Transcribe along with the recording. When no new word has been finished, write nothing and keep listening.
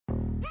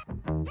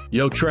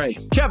Yo, Trey.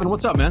 Kevin,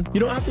 what's up, man? You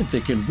know, I've been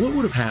thinking, what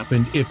would have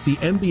happened if the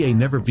NBA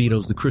never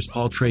vetoes the Chris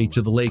Paul trade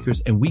to the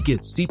Lakers and we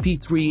get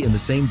CP3 in the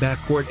same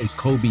backcourt as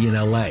Kobe in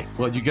LA?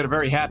 Well, you get a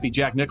very happy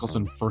Jack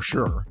Nicholson for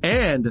sure.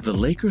 And the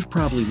Lakers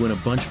probably win a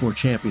bunch more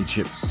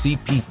championships.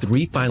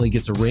 CP3 finally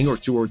gets a ring or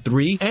 2 or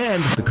 3,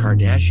 and the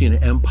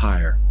Kardashian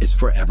empire is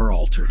forever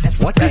altered.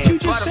 What did you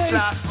just say?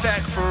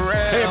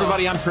 Hey,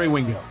 everybody, I'm Trey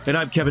Wingo. And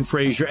I'm Kevin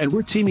Frazier, and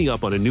we're teaming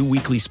up on a new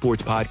weekly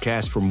sports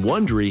podcast from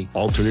Wondery,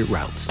 Alternate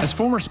Routes. As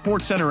former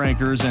Sports Center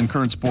anchors and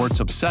current sports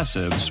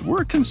obsessives,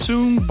 we're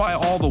consumed by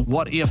all the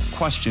what-if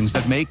questions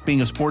that make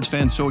being a sports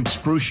fan so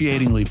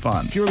excruciatingly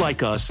fun. If you're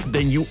like us,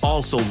 then you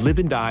also live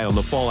and die on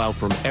the fallout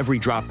from every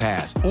drop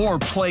pass. Or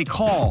play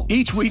call.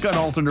 Each week on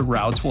Alternate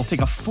Routes, we'll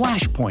take a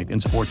flashpoint in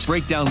sports,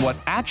 break down what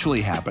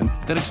actually happened,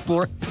 then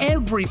explore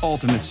every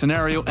alternate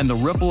scenario and the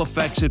ripple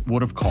effects it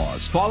would have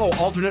caused. Follow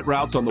Alternate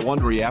Routes on the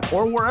Wondery app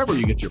or wherever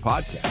you get your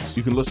podcasts.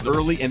 You can listen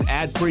early and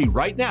ad-free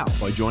right now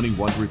by joining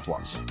Wondery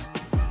Plus.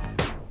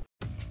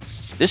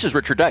 This is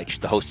Richard Deitsch,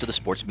 the host of the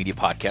Sports Media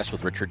Podcast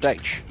with Richard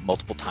Deitsch.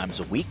 Multiple times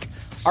a week,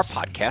 our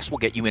podcast will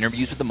get you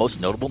interviews with the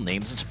most notable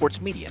names in sports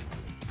media,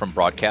 from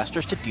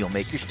broadcasters to deal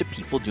makers to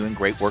people doing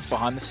great work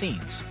behind the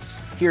scenes.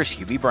 Here's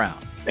Hubie Brown.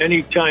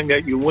 Anytime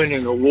that you win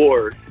an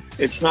award,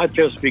 it's not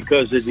just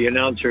because of the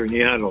announcer and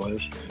the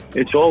analyst.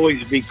 It's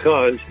always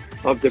because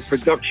of the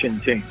production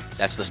team.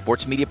 That's the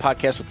Sports Media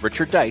Podcast with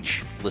Richard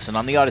Deitsch. Listen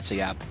on the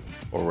Odyssey app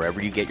or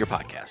wherever you get your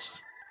podcasts.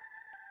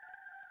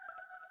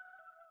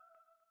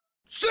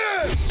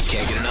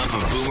 Can't get enough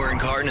of Boomer and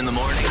Carton in the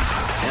morning.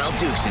 Al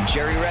Dukes and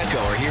Jerry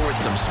Recco are here with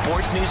some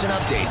sports news and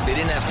updates they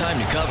didn't have time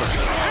to cover.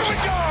 Here we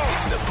go!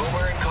 It's the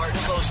Boomer and Carton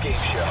postgame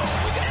show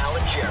with Al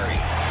and Jerry.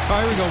 All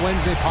right, here we go.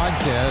 Wednesday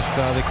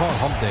podcast. They call it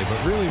Hump Day,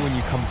 but really when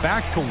you come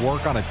back to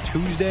work on a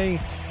Tuesday,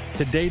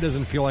 today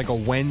doesn't feel like a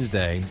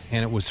Wednesday.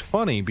 And it was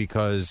funny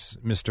because,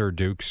 Mr.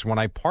 Dukes, when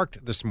I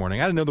parked this morning,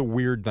 I had another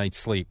weird night's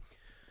sleep.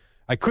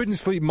 I couldn't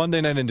sleep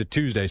Monday night into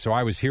Tuesday, so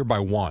I was here by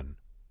 1.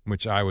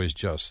 Which I was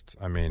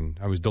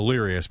I was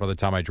delirious by the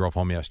time I drove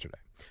home yesterday.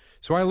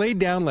 So I laid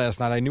down last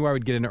night. I knew I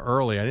would get in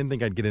early. I didn't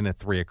think I'd get in at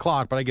 3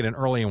 o'clock, but I get in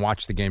early and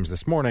watch the games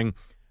this morning.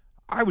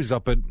 I went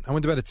to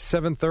bed at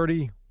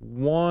 7:30.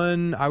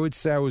 1, I would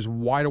say I was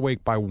wide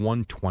awake by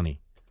 1:20.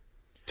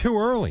 Too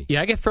early.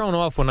 Yeah, I get thrown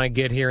off when I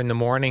get here in the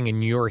morning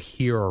and you're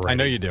here already. I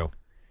know you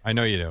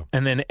do.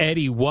 And then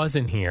Eddie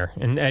wasn't here,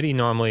 and Eddie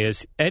normally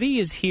is. Eddie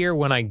is here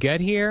when I get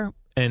here.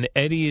 And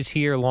Eddie is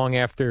here long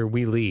after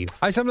we leave.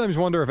 I sometimes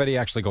wonder if Eddie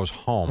actually goes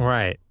home.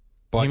 Right.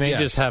 But he may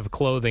just have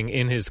clothing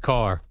in his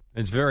car.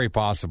 It's very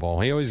possible.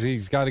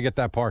 He's got to get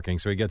that parking,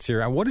 so he gets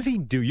here. And what does he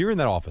do? You're in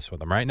that office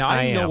with him, right? Now,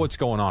 I know what's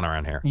going on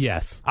around here.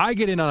 Yes. I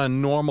get in on a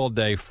normal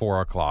day,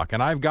 4 o'clock,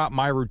 and I've got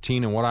my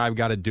routine and what I've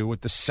got to do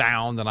with the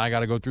sound, and I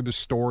got to go through the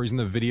stories and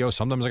the video.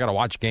 Sometimes I got to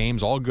watch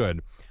games, all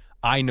good.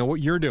 I know what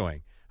you're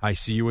doing. I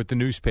see you at the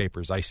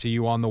newspapers. I see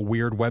you on the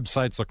weird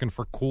websites looking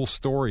for cool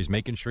stories,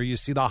 making sure you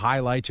see the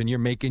highlights, and you're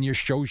making your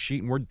show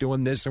sheet, and we're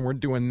doing this and we're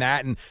doing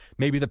that, and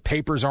maybe the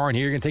papers aren't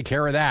here. You're going to take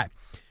care of that.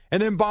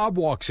 And then Bob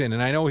walks in,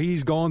 and I know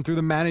he's going through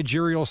the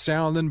managerial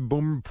sound and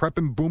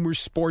prepping Boomer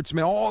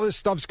Sportsman. All this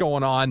stuff's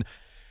going on.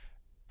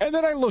 And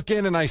then I look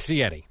in, and I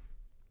see Eddie.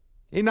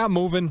 He's not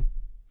moving.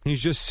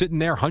 He's just sitting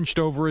there hunched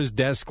over his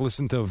desk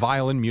listening to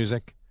violin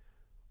music.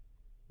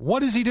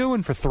 What is he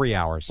doing for 3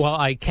 hours? Well,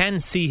 I can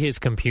see his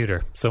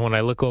computer. So when I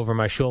look over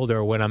my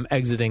shoulder, when I'm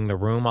exiting the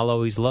room, I'll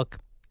always look.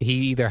 He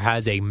either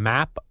has a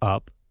map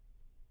up.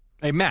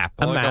 A map?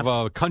 Of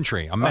a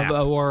country, a map.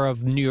 Or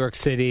of New York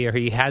City, or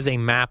he has a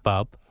map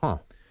up. Huh.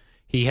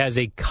 He has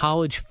a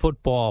college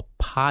football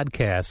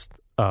podcast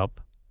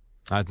up.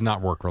 That's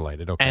not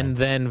work-related, okay. And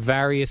then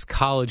various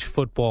college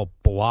football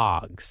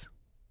blogs.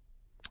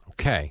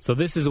 Okay. So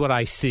this is what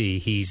I see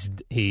he's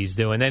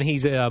doing. Then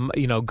he's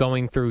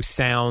going through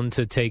sound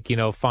to take,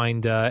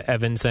 find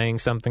Evan saying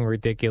something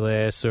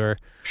ridiculous or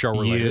show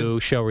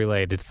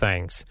related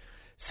things.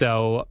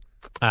 So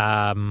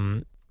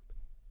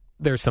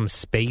there's some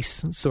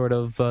space sort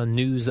of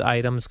news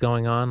items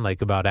going on,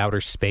 like about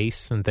outer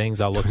space and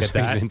things. I'll look at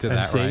that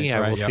and see.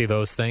 I will see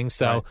those things.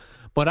 So,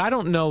 but I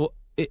don't know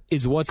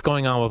is what's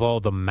going on with all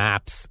the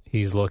maps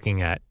he's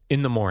looking at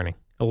in the morning.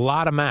 A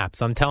lot of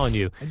maps, I'm telling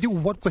you. I do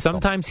what with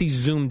sometimes them? He's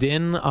zoomed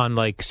in on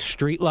like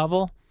street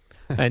level,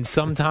 and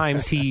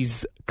sometimes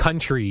he's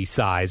country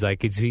size,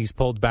 like he's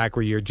pulled back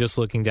where you're just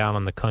looking down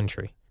on the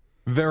country.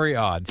 Very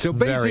odd. So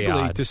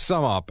basically, to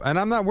sum up, and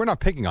we're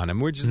not picking on him.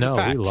 We're just the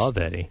facts. We love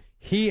Eddie.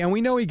 And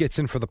we know he gets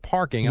in for the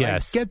parking. And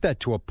yes, I get that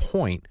to a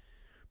point,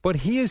 but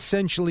he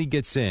essentially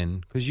gets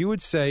in because you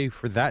would say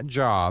for that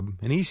job,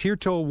 and he's here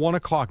till 1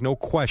 o'clock, no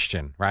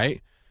question,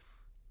 right?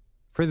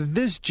 For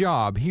this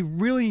job, he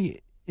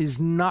really is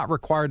not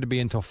required to be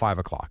until 5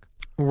 o'clock.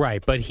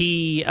 Right, but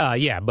he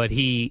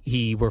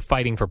we're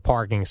fighting for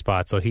parking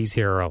spots, so he's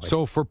here early.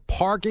 So for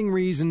parking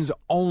reasons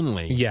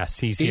only, yes,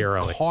 he's here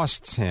early. It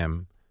costs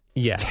him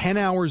 10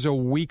 hours a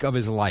week of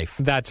his life.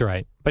 That's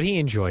right, but he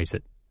enjoys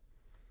it.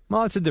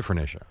 Well, it's a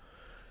different issue.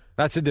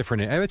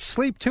 It's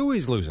sleep, too,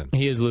 he's losing.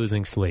 He is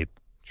losing sleep.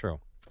 True.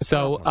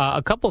 So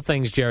a couple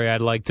things, Jerry,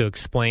 I'd like to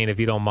explain, if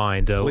you don't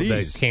mind,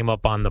 that came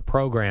up on the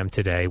program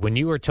today. When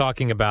you were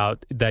talking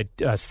about that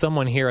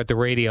someone here at the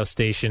radio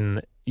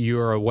station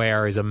you're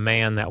aware is a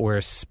man that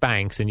wears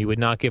Spanx, and you would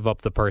not give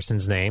up the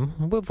person's name,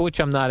 which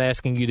I'm not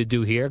asking you to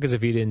do here, because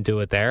if you didn't do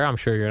it there, I'm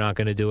sure you're not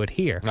going to do it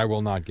here. I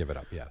will not give it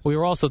up, yes. We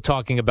were also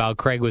talking about,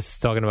 Craig was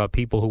talking about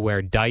people who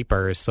wear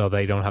diapers so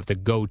they don't have to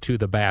go to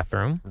the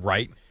bathroom.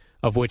 Right.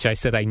 Of which I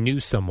said I knew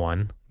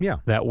someone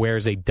that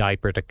wears a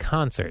diaper to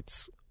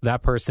concerts.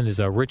 That person is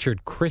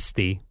Richard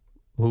Christie,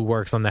 who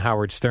works on the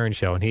Howard Stern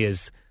Show, and he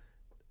has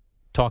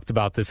talked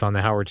about this on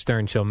the Howard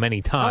Stern Show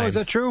many times. Oh, is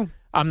that true?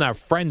 I'm not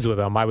friends with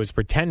him. I was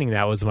pretending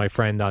that was my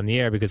friend on the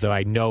air because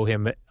I know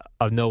him,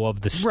 know of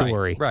the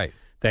story. Right.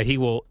 That he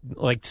will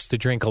likes to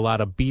drink a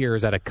lot of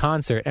beers at a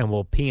concert and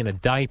will pee in a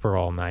diaper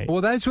all night. Well,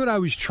 that's what I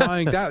was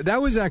trying.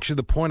 that was actually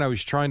the point I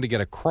was trying to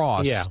get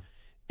across. Yeah.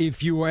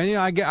 If you, and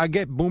I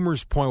get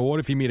Boomer's point. Well, what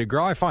if you meet a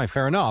girl? I find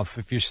fair enough.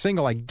 If you're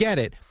single, I get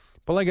it.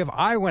 But like if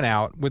I went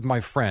out with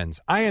my friends,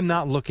 I am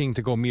not looking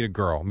to go meet a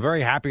girl. I'm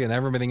very happy with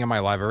everything in my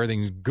life.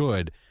 Everything's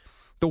good.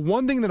 The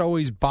one thing that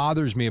always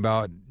bothers me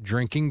about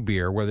drinking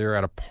beer, whether you're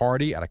at a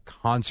party, at a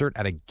concert,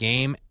 at a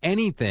game,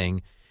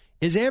 anything,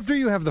 is after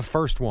you have the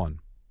first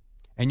one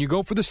and you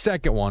go for the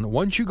second one,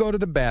 once you go to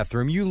the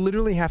bathroom, you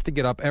literally have to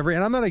get up and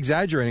I'm not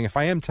exaggerating. If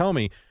I am, tell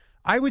me,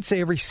 I would say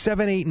every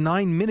 7, 8,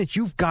 9 minutes,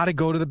 you've got to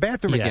go to the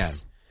bathroom again.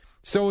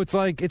 So it's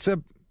like it's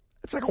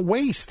like a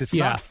waste. It's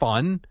not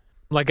fun.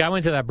 Like I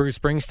went to that Bruce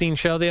Springsteen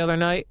show the other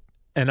night.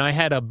 And I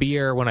had a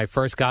beer when I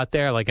first got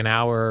there, like an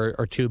hour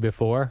or two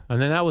before,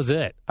 and then that was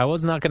it. I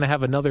was not going to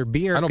have another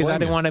beer because I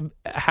didn't want to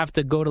have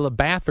to go to the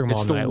bathroom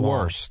all night long. It's the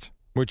worst,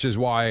 which is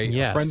why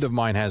a friend of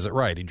mine has it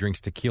right. He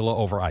drinks tequila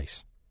over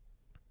ice.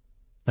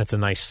 That's a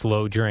nice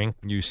slow drink.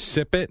 You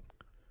sip it,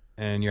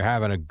 and you're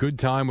having a good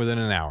time within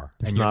an hour.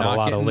 It's and you're not a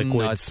lot of liquids.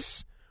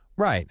 Nuts.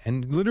 Right,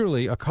 and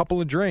literally a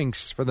couple of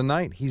drinks for the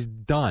night, he's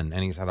done,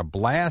 and he's had a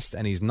blast,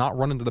 and he's not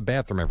running to the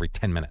bathroom every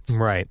 10 minutes.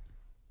 Right.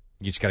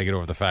 You just got to get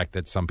over the fact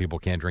that some people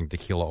can't drink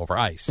tequila over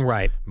ice.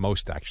 Right.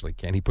 Most actually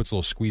can. He puts a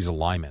little squeeze of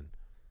lime in.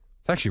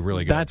 It's actually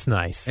really good. That's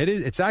nice. It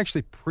is. It's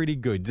actually pretty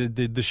good.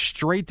 The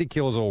straight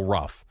tequila is a little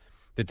rough.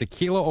 The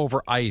tequila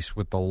over ice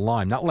with the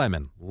lime, not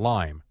lemon,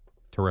 lime,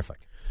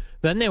 terrific.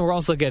 Then they were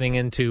also getting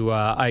into,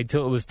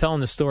 was telling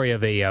the story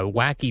of a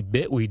wacky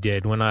bit we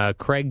did when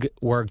Craig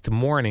worked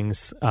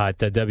mornings at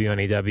the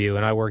WNEW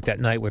and I worked at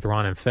night with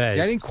Ron and Fez.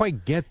 Yeah, I didn't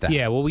quite get that.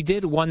 Yeah, well,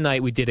 one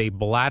night we did a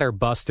bladder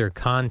buster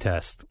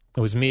contest. It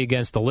was me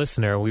against the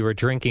listener. We were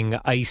drinking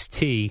iced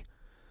tea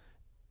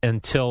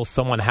until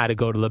someone had to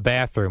go to the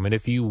bathroom. And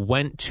if you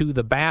went to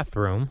the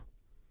bathroom,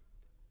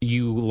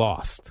 you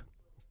lost.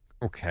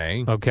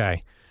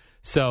 Okay.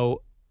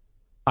 So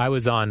I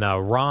was on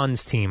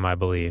Ron's team, I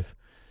believe.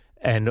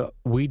 And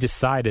we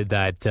decided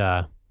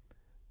that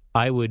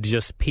I would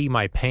just pee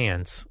my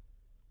pants.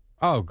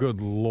 Oh, good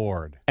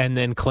Lord. And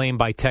then claim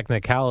by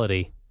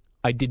technicality,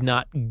 I did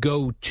not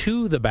go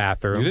to the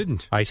bathroom. You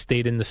didn't? I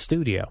stayed in the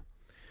studio.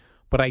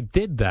 But I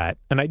did that,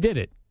 and I did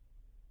it.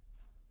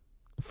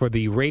 For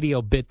the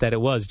radio bit that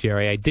it was,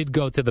 Jerry, I did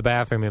go to the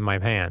bathroom in my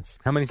pants.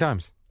 How many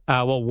times?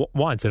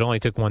 Once. It only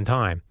took one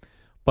time.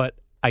 But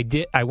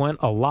I went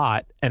a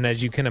lot, and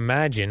as you can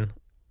imagine,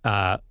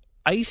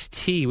 iced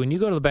tea, when you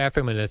go to the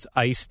bathroom and it's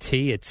iced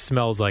tea, it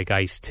smells like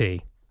iced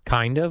tea,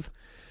 kind of.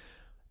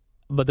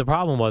 But the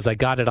problem was I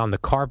got it on the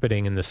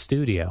carpeting in the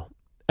studio.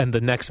 And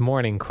the next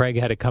morning, Craig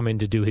had to come in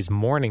to do his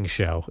morning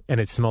show, and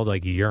it smelled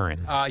like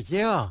urine.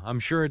 Yeah, I'm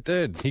sure it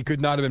did. He could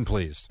not have been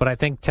pleased. But I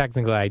think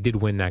technically I did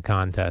win that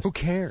contest. Who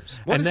cares?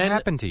 What has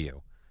happened to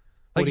you?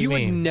 Like, you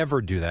would never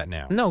do that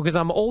now. No, because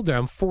I'm older.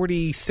 I'm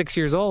 46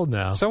 years old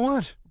now. So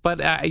what? But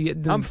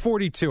I'm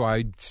 42.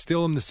 I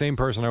still am the same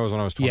person I was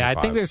when I was 25. Yeah,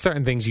 I think there's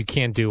certain things you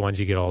can't do once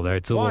you get older.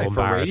 It's a little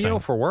embarrassing. For radio,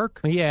 for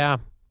work? Yeah.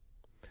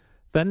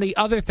 Then the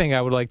other thing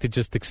I would like to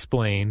just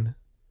explain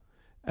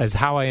as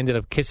how I ended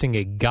up kissing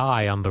a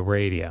guy on the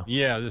radio.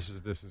 Yeah, this is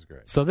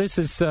great. So this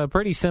is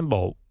pretty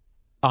simple.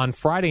 On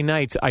Friday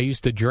nights, I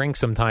used to drink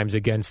sometimes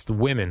against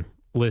women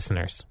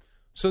listeners.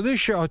 So this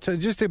show,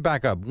 just to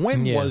back up,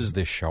 when was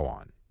this show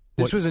on?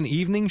 This was an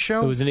evening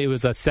show? It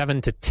was a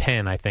 7 to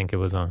 10, I think it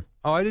was on.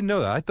 Oh, I didn't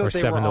know that. I thought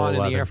they were on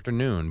in the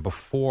afternoon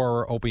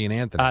before Opie and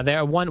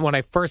Anthony. When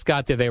I first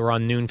got there, they were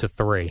on noon to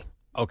 3.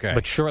 Okay.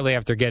 But shortly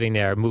after getting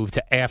there, I moved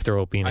to after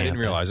Opie and Anthony. I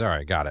didn't realize. All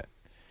right, got it.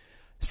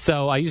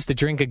 So I used to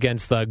drink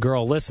against the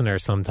girl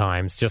listeners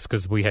sometimes just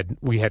because we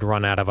had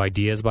run out of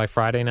ideas by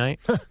Friday night.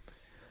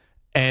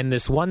 And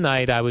this one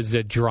night I was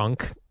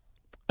drunk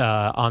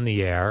on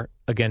the air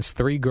against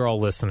 3 girl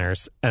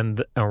listeners,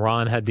 and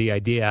Ron had the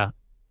idea,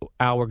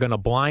 Al, we're going to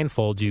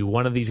blindfold you.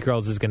 One of these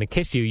girls is going to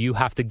kiss you. You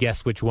have to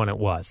guess which one it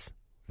was.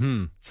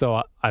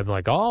 So I'm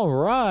like, all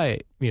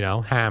right,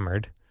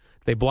 hammered.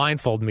 They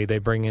blindfold me. They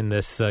bring in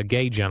this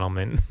gay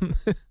gentleman,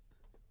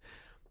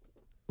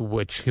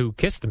 who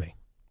kissed me.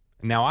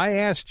 Now, I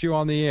asked you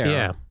on the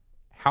air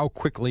how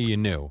quickly you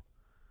knew.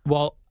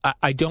 Well,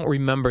 I don't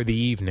remember the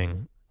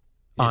evening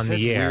on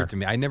the air. Weird to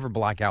me. I never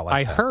black out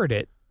like that. I heard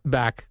it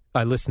back.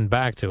 I listened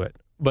back to it.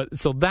 But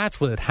so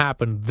that's what had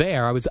happened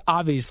there. I was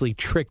obviously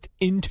tricked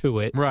into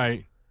it.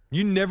 Right.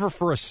 You never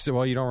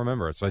well, you don't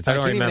remember it. So I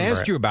can't even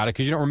ask you about it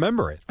because you don't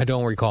remember it. I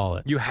don't recall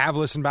it. You have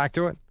listened back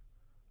to it?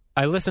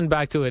 I listened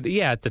back to it.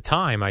 Yeah, at the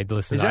time I'd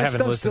listened. Is that I haven't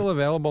stuff listened. still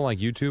available like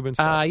YouTube and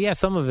stuff? Yeah,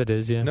 some of it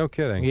is, yeah. No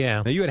kidding.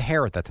 Yeah. Now, you had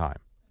hair at that time.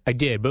 I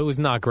did, but it was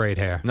not great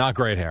hair. Not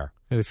great hair.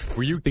 It was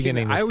Were you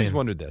beginning to I always thin.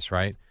 wondered this,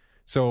 right?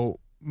 So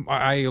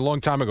I a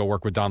long time ago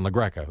worked with Don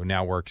LaGreca, who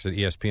now works at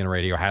ESPN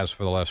Radio, has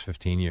for the last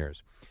 15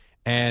 years.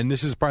 And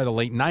this is probably the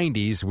late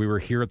 90s. We were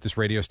here at this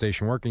radio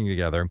station working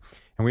together.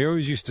 And we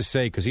always used to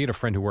say, because he had a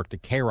friend who worked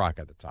at K-Rock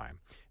at the time.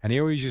 And he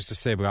always used to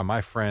say about my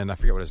friend, I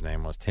forget what his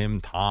name was,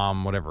 Tim,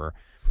 Tom, whatever.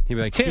 He'd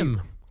be like,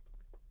 Tim.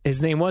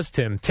 His name was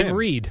Tim. Tim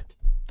Reed.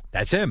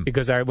 That's him.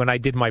 Because when I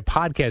did my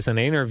podcast and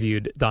I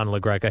interviewed Don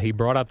LaGreca, he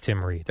brought up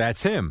Tim Reed.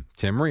 That's him,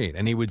 Tim Reed.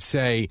 And he would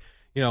say,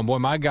 boy,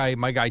 my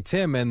guy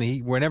Tim,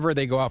 and whenever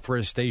they go out for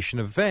a station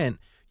event,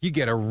 you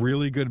get a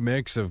really good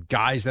mix of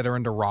guys that are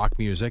into rock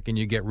music, and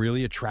you get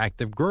really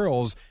attractive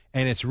girls,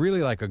 and it's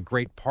really like a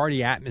great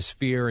party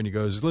atmosphere. And he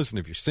goes, listen,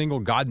 if you're single,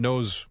 God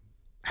knows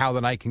how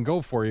the night can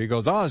go for you. He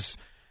goes, us.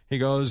 He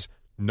goes,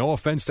 no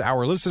offense to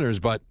our listeners,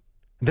 but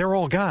they're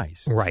all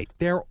guys. Right.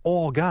 They're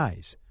all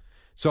guys.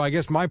 So I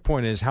guess my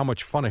point is how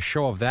much fun a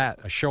show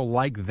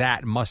like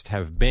that must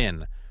have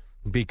been,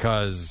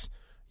 because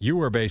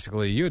you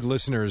had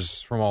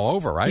listeners from all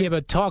over, right? Yeah,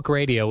 but talk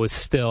radio was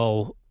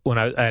still, when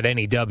I at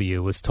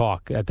NEW, was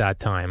talk at that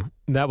time.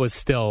 That was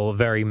still a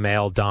very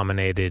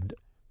male-dominated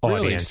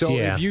audience. Really? So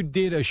yeah. if you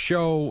did a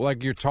show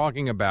like you're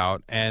talking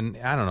about, and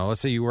I don't know,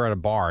 let's say you were at a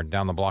bar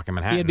down the block in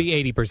Manhattan. It'd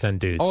be 80%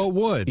 dudes. Oh, it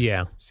would?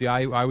 Yeah. See,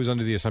 I was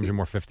under the assumption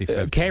more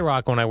 50-50.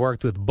 K-Rock, when I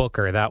worked with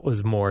Booker, that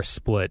was more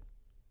split.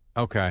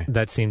 Okay.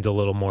 That seemed a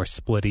little more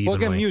split evenly. Well,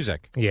 again,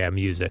 music. Yeah,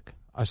 music.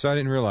 So I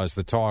didn't realize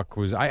the talk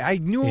was. I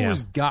knew it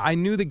was. I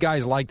knew the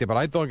guys liked it, but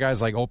I thought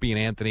guys like Opie and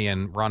Anthony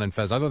and Ron and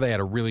Fez, I thought they had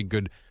a really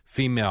good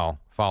female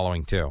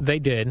following too. They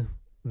did.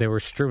 They were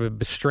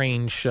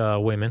strange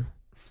women.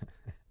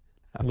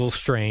 A little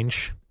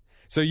strange.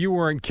 So you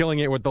weren't killing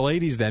it with the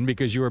ladies then,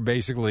 because you were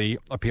basically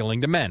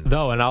appealing to men.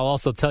 Though, and I'll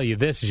also tell you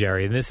this,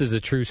 Jerry, and this is a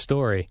true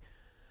story.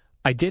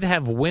 I did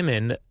have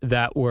women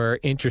that were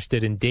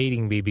interested in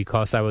dating me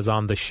because I was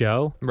on the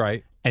show.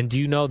 Right. And do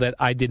you know that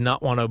I did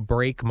not want to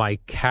break my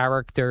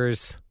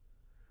character's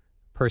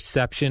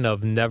perception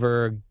of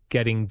never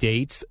getting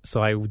dates,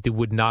 so I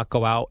would not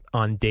go out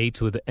on dates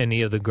with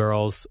any of the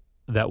girls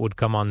that would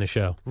come on the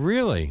show.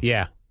 Really?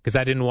 Yeah, because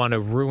I didn't want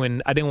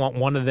to I didn't want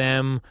one of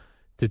them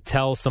to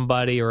tell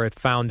somebody or it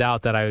found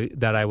out that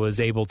I was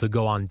able to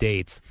go on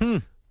dates.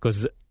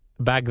 Because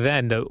back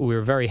then, we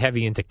were very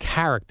heavy into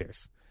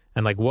characters.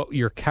 And like what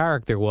your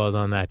character was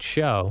on that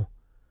show,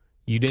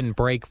 you didn't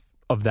break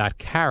of that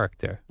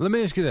character. Let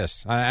me ask you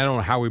this. I don't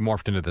know how we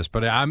morphed into this,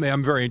 but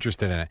I'm very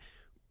interested in it.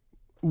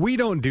 We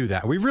don't do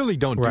that. We really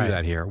don't do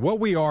that here. What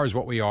we are is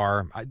what we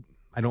are.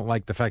 I don't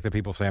like the fact that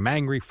people say I'm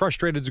angry.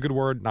 Frustrated is a good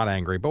word, not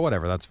angry, but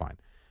whatever, that's fine.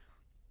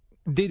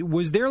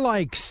 Was there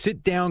like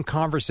sit down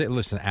conversation?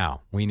 Listen,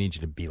 Al, we need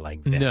you to be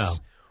like this. No.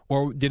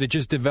 Or did it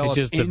just develop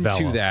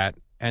into that,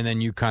 and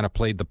then you kind of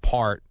played the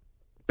part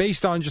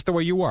based on just the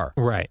way you were?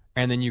 Right.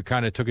 And then you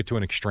kind of took it to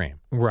an extreme.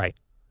 Right.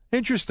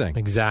 Interesting.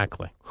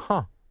 Exactly.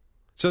 Huh.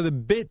 So the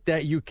bit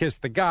that you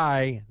kissed the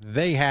guy,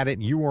 they had it,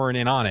 you weren't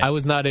in on it. I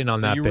was not in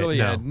on that you bit. really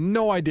had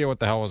no idea what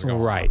the hell was going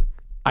on. Right.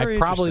 Very I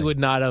probably would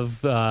not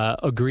have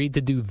agreed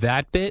to do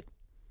that bit.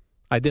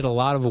 I did a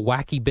lot of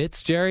wacky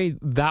bits, Jerry.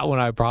 That one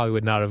I probably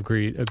would not have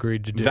agreed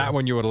to do. That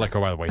one you would have let go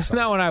by the wayside.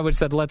 That one I would have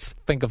said, let's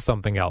think of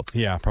something else.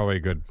 Yeah, probably a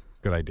good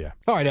idea.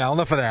 All right, Al,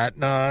 enough of that.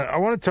 I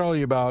want to tell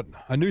you about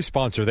a new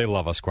sponsor. They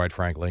love us, quite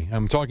frankly.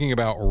 I'm talking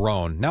about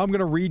Rhone. Now I'm going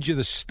to read you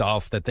the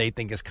stuff that they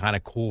think is kind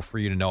of cool for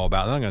you to know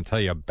about. And I'm going to tell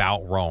you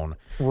about Rhone.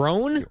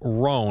 Rhone?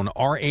 Rhone,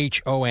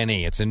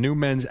 R-H-O-N-E. It's a new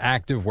men's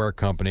activewear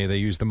company. They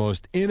use the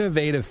most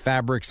innovative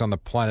fabrics on the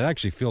planet. It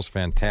actually feels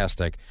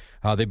fantastic.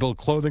 They build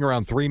clothing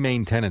around three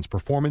main tenets: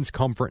 performance,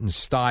 comfort, and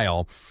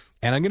style.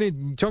 And I'm going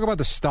to talk about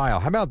the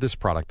style. How about this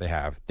product they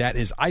have? That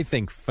is, I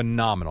think,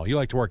 phenomenal. You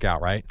like to work out,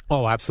 right?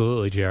 Oh,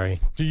 absolutely, Jerry.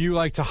 Do you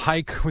like to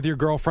hike with your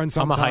girlfriend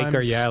sometimes? I'm a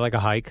hiker, yeah. I like a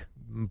hike.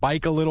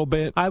 Bike a little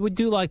bit? I would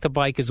do like to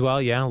bike as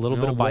well, yeah. A little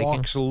bit of biking.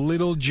 Walks, a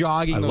little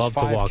jogging, I love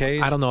to walk.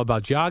 I don't know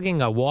about jogging.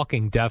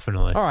 Walking,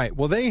 definitely. All right.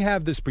 Well, they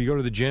have this, but you go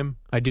to the gym?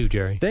 I do,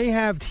 Jerry. They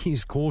have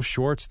these cool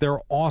shorts.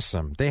 They're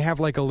awesome. They have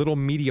like a little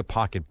media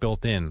pocket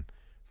built in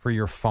for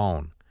your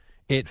phone.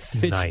 It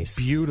fits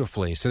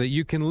beautifully so that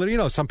you can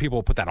literally, some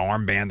people put that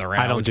armband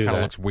around, which kind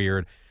of looks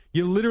weird.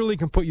 You literally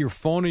can put your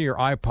phone or your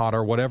iPod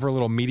or whatever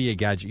little media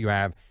gadget you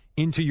have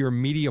into your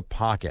media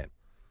pocket.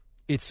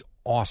 It's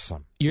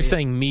awesome. You're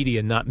saying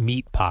media, not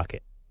meat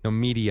pocket. No,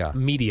 media.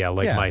 Media,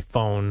 like my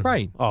phone.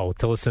 Right. Oh,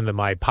 to listen to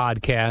my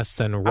podcasts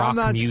and rock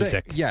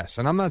music. Yes,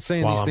 and I'm not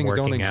saying these things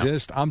don't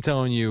exist. I'm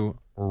telling you,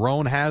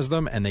 Rhone has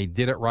them, and they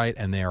did it right,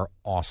 and they are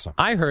awesome.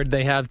 I heard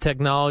they have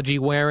technology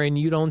wherein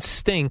you don't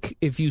stink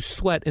if you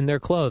sweat in their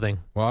clothing.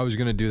 Well, I was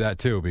going to do that,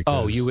 too.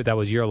 Because that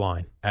was your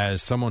line.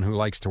 As someone who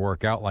likes to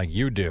work out like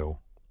you do,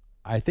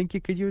 I think you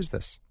could use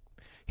this.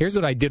 Here's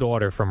what I did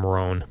order from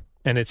Rhone,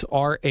 and it's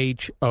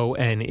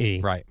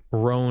RHONE. Right.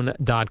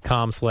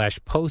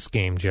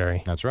 Rhone.com/postgame,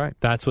 Jerry. That's right.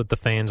 That's what the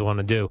fans want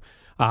to do.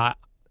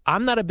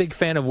 I'm not a big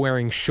fan of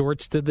wearing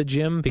shorts to the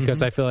gym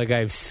because I feel like I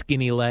have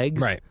skinny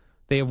legs. Right.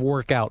 They have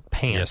workout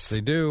pants. Yes, they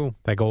do.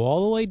 They go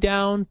all the way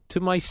down to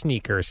my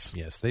sneakers.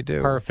 Yes, they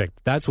do. Perfect.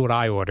 That's what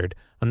I ordered.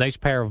 A nice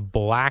pair of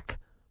black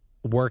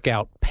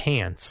workout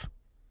pants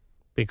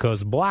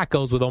because black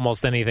goes with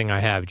almost anything I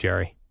have,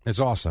 Jerry. It's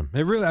awesome.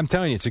 I'm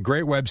telling you, it's a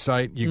great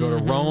website. You go to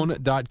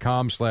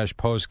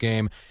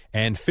Rhone.com/postgame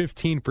and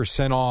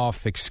 15%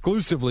 off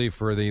exclusively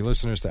for the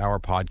listeners to our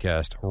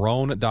podcast.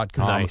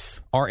 Rhone.com.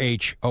 Nice.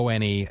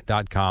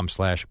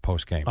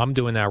 RHONE.com/postgame. I'm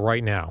doing that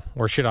right now.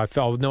 Or should I?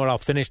 I'll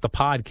finish the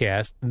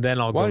podcast, and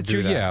then I'll go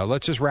do that. Yeah,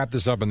 let's just wrap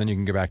this up, and then you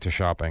can get back to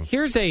shopping.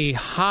 Here's a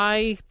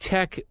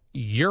high-tech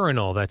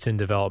urinal that's in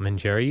development,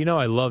 Jerry. You know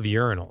I love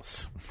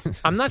urinals.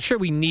 I'm not sure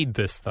we need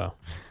this, though.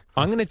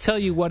 I'm going to tell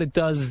you what it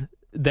does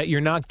that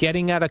you're not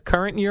getting at a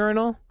current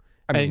urinal,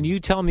 and you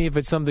tell me if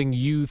it's something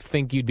you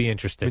think you'd be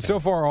interested in. So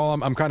far,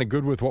 I'm kind of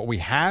good with what we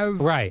have.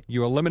 Right.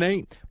 You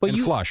eliminate and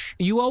flush.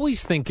 You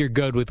always think you're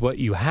good with what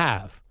you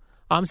have.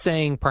 I'm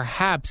saying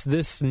perhaps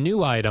this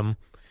new item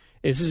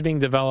is being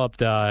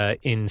developed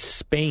in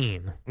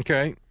Spain.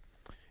 Okay.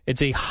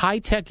 It's a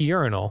high-tech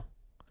urinal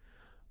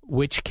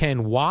which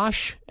can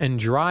wash and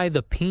dry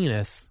the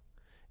penis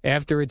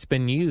after it's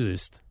been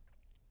used.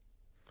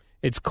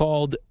 It's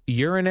called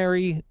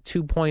Urinary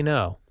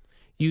 2.0.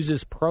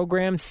 Uses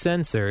programmed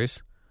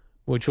sensors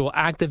which will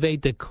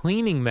activate the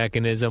cleaning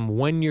mechanism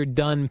when you're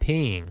done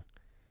peeing.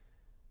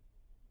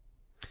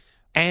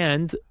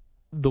 And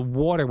the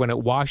water, when it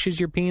washes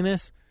your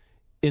penis,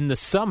 in the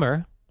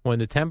summer, when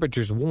the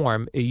temperature's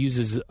warm,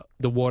 the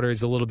water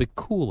is a little bit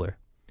cooler.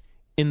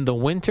 In the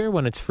winter,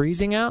 when it's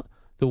freezing out,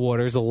 the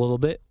water is a little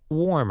bit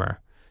warmer.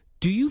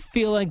 Do you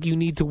feel like you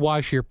need to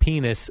wash your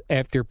penis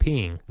after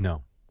peeing?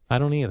 No. I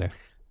don't either.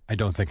 I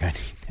don't think I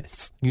need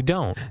this. You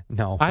don't?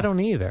 No. I don't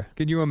either.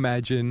 Can you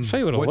imagine I'll show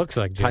you what it looks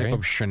like, Jerry. type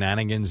of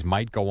shenanigans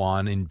might go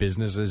on in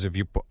businesses if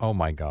you put, oh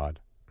my God.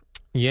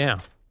 Yeah.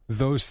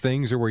 Those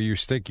things are where you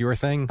stick your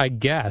thing? I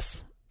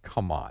guess.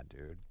 Come on,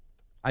 dude.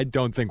 I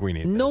don't think we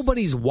need this.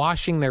 Nobody's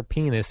washing their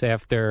penis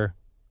after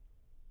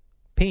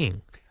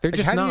peeing. They're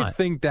just not.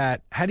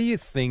 How do you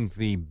think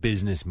the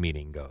business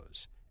meeting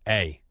goes?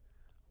 A,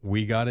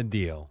 we got a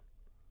deal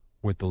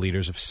with the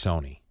leaders of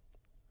Sony.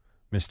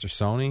 Mr.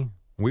 Sony,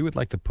 we would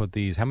like to put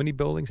these, how many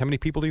buildings, how many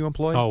people do you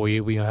employ? Oh,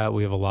 we have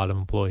a lot of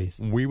employees.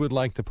 We would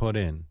like to put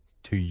in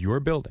to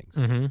your buildings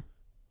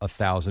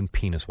 1,000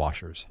 penis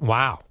washers.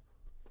 Wow.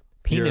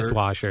 Penis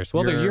washers.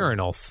 Well, they're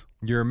urinals.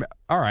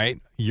 All right.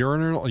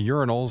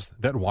 Urinals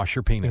that wash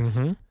your penis.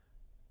 Mm-hmm.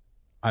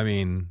 I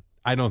mean,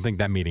 I don't think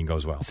that meeting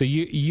goes well. So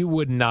you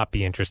would not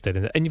be interested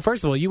in it. And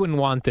first of all, you wouldn't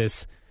want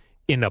this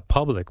in a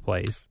public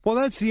place. Well,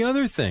 that's the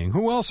other thing.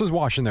 Who else is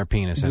washing their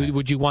penis in it?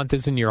 Would you want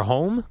this in your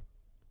home?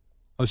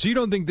 Oh, so you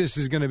don't think this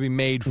is going to be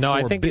made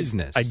for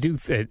business? I do.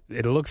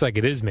 It looks like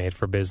it is made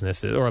for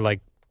business or like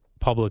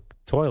public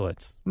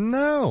toilets.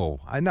 No.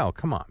 I know.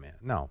 Come on, man.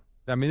 No.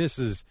 I mean,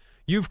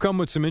 you've come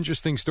with some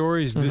interesting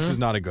stories. This is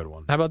not a good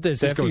one. How about this?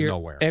 This goes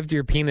nowhere. After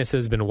your penis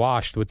has been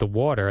washed with the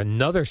water,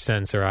 another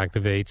sensor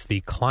activates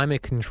the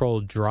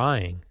climate-controlled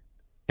drying.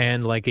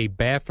 And like a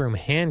bathroom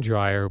hand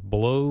dryer,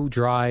 blow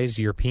dries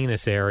your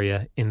penis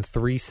area in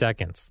 3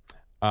 seconds.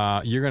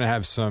 You're going to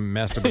have some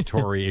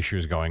masturbatory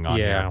issues going on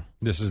here.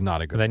 This is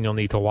not a good one. Then you'll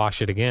need to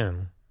wash it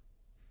again.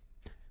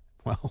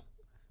 Well,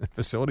 the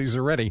facilities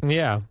are ready.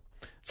 Yeah.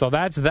 So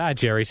that's that,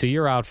 Jerry. So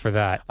you're out for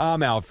that.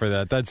 I'm out for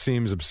that. That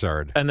seems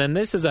absurd. And then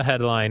this is a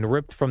headline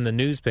ripped from the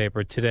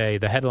newspaper today.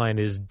 The headline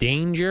is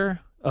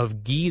Danger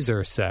of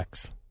Geezer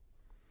Sex.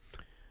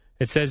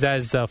 It says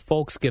as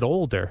folks get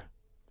older,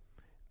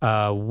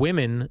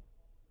 women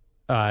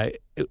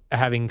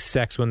having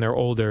sex when they're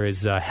older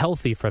is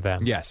healthy for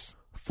them. Yes.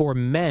 For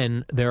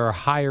men, there are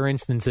higher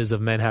instances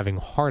of men having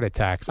heart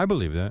attacks. I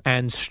believe that.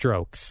 And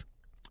strokes.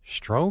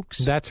 Strokes?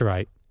 That's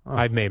right. Oh.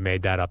 I may have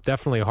made that up.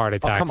 Definitely heart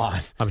attacks. Oh, come on.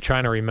 I'm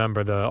trying to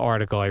remember the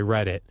article. I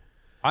read it.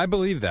 I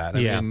believe that.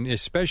 I mean,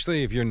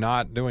 especially if you're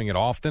not doing it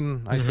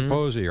often, I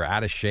suppose, or you're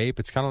out of shape.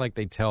 It's kind of like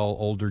they tell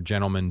older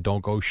gentlemen,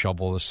 don't go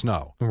shovel the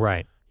snow.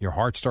 Right. Your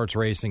heart starts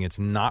racing. It's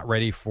not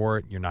ready for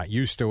it. You're not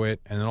used to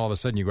it. And then all of a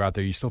sudden you go out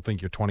there, you still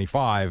think you're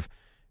 25,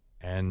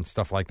 and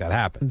stuff like that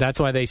happens. That's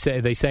why they say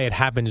it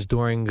happens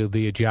during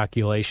the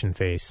ejaculation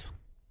phase.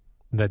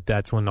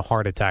 That's when the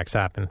heart attacks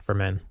happen for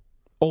men.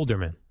 Older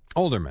men.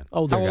 Older men. How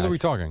old are we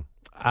talking?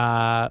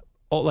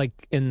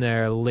 Like in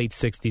their late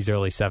 60s,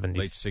 early 70s.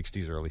 Late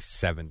 60s, early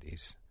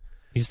 70s.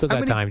 You still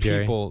got time, Jerry. How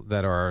many people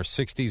that are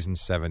 60s and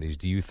 70s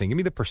do you think? Give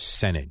me the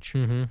percentage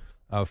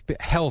of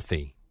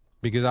healthy,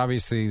 because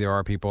obviously there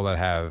are people that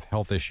have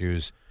health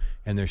issues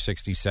in their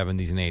 60s,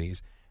 70s, and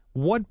 80s.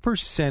 What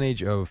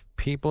percentage of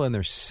people in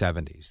their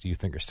 70s do you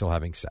think are still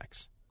having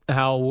sex?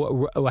 How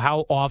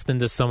often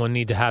does someone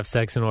need to have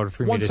sex in order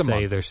for me to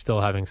say they're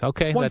still having sex?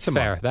 Okay, that's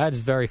fair. That is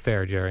very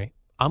fair, Jerry.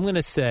 I'm going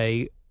to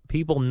say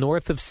people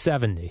north of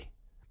 70.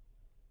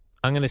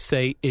 I'm going to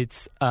say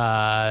it's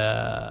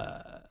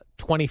 30%.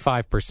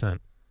 25%.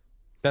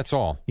 That's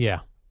all. Yeah.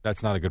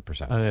 That's not a good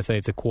percent. I'm going to say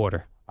it's a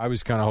quarter. I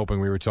was kind of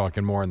hoping we were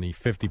talking more in the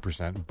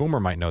 50%.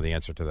 Boomer might know the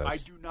answer to this. I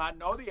do not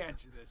know the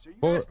answer to this. Are you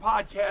guys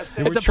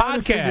podcasting? It's a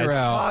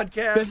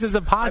podcast. This is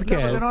a podcast. I've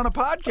never been on a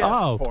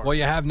podcast before. Well,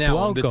 you have now.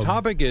 Welcome. The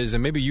topic is,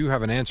 and maybe you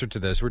have an answer to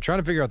this, we're trying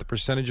to figure out the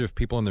percentage of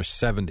people in their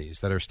 70s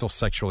that are still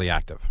sexually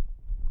active.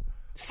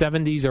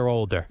 70s or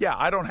older. Yeah,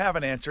 I don't have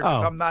an answer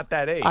because I'm not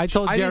that age. I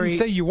told Jerry. I didn't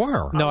say you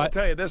were. No, I'll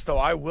tell you this, though.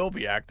 I will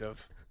be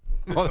active.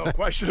 There's no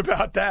question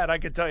about that. I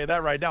can tell you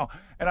that right now.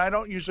 And I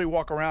don't usually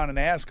walk around and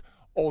ask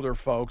older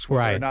folks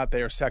whether or not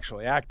they are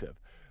sexually active.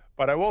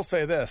 But I will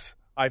say this.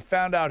 I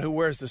found out who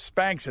wears the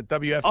Spanx at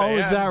WFAN. Oh,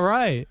 is that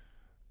right?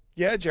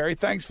 Yeah, Jerry,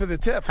 thanks for the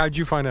tip. How'd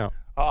you find out?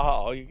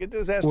 Oh, you can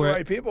just ask the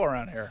right people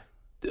around here.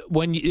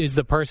 Is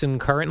the person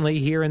currently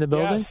here in the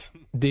building? Yes.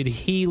 Did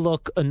he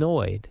look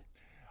annoyed?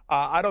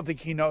 I don't think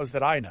he knows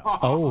that I know.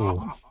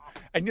 Oh.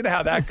 And you know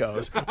how that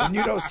goes. When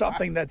you know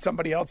something that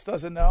somebody else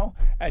doesn't know,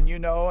 and you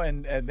know,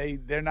 and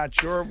they're not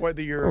sure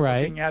whether you're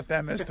looking at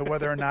them as to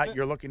whether or not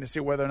you're looking to see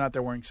whether or not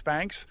they're wearing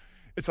Spanx.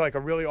 It's like a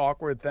really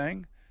awkward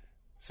thing.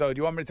 So do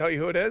you want me to tell you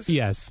who it is?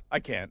 Yes.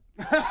 I can't.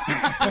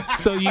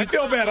 So I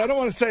feel bad. I don't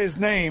want to say his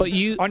name. But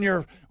you on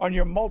your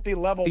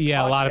multi-level.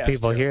 Yeah, a lot of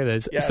people hear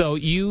this. Yes. So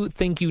you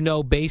think you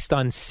know based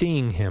on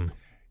seeing him?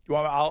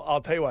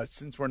 I'll tell you what.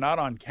 Since we're not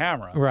on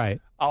camera,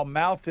 right? I'll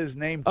mouth his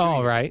name to you.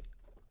 All right.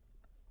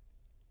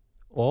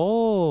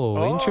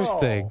 Oh,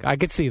 interesting. I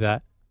could see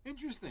that.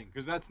 Interesting,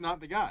 because that's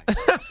not the guy.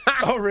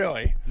 Oh,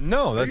 really?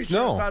 No, that's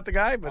sure it's not the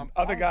guy, but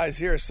other guys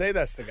here say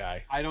that's the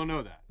guy. I don't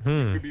know that.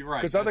 You could be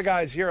right. Because other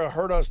guys here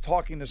heard us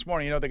talking this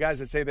morning. You know, the guys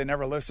that say they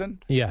never listen?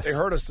 Yes. They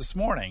heard us this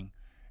morning,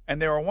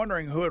 and they were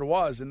wondering who it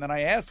was. And then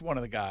I asked one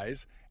of the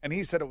guys, and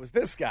he said it was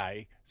this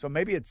guy. So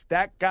maybe it's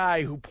that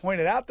guy who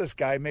pointed out this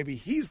guy. Maybe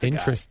he's the guy.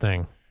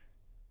 Interesting.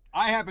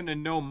 I happen to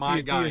know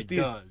my guy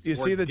does. Do you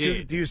see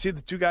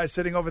the two guys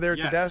sitting over there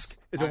at the desk?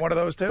 Is it one of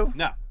those two?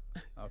 No.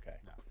 Okay.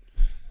 No.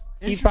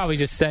 He's probably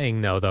just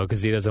saying no, though,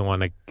 because he doesn't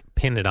want to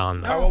pin it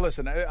on them. Well,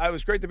 listen, I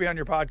was great to be on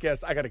your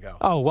podcast. I got to go.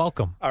 Oh,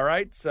 welcome. All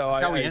right. So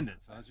that's how we end it.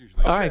 So that's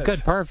usually all right, good,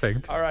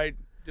 perfect. All right.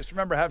 Just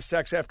remember, have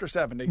sex after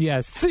 70.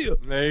 Yes. See you.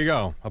 There you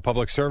go. A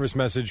public service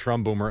message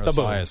from Boomer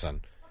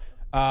Esiason.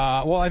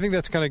 Well, I think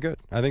that's kind of good.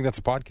 I think that's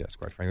a podcast,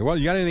 quite frankly. Well,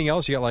 you got anything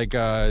else? You got like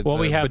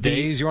we have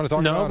bidets you want to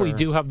talk about? No, we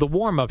do have the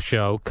warm-up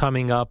show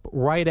coming up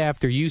right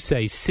after you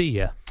say see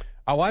ya.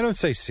 Oh, I don't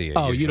say see ya.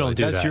 Oh, you don't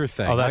do that. That's your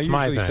thing. Oh, that's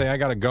my thing. I usually say I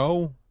got to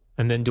go.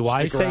 And then do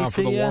I say around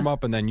see for the ya?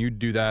 warm-up, and then you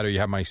do that, or you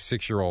have my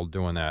 6-year-old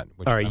doing that,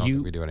 which all right, I don't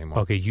think we do anymore.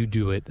 Okay, you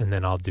do it, and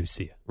then I'll do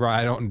see ya. Right,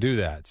 I don't do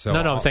that. So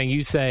no, I'm saying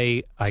you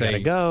say I got to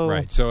go.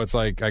 Right, so it's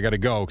like I got to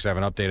go because I have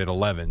an update at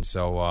 11,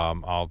 so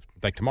I'll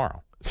like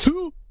tomorrow.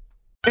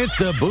 It's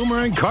the Boomer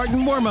and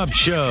Carton Warm-Up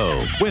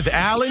Show with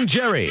Al and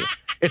Jerry.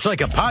 It's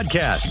like a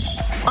podcast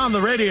on the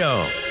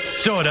radio,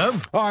 sort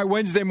of. All right,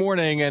 Wednesday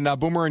morning, and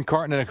Boomer and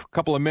Carton in a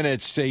couple of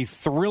minutes. A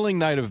thrilling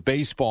night of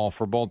baseball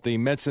for both the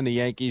Mets and the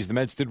Yankees. The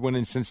Mets did win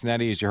in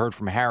Cincinnati, as you heard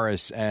from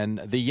Harris, and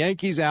the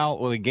Yankees out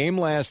with a game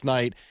last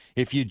night.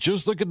 If you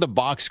just look at the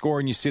box score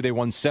and you see they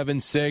won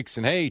 7-6,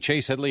 and hey,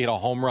 Chase Headley hit a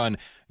home run,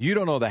 you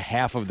don't know the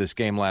half of this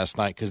game last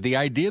night because the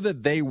idea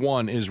that they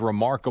won is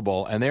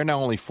remarkable, and they're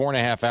now only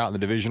 4.5 out in the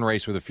division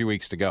race with a few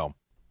weeks to go.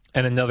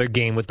 And another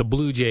game with the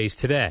Blue Jays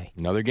today.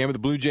 Another game with the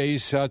Blue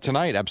Jays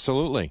tonight,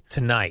 absolutely.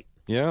 Tonight.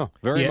 Yeah,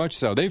 very much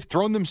so. They've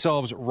thrown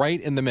themselves right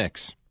in the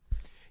mix.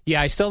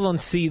 Yeah, I still don't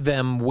see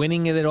them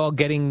winning it at all,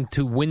 getting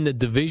to win the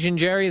division,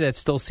 Jerry. That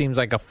still seems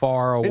like a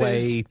far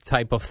away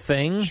type of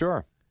thing.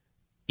 Sure.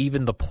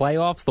 Even the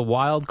playoffs, the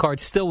wild card,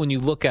 still when you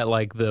look at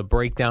like the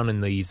breakdown in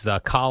these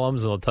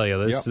columns, they'll tell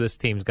you this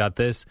team's got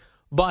this.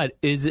 But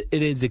it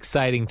is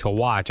exciting to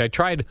watch. I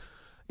tried,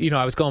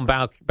 I was going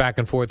back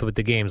and forth with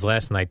the games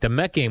last night. The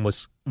Met game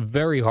was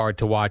very hard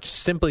to watch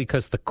simply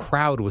because the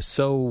crowd was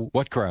so...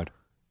 What crowd?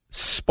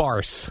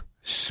 Sparse.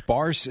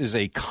 Sparse is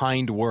a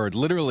kind word.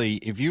 Literally,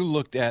 if you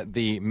looked at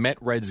the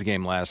Met-Reds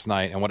game last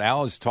night and what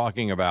Al is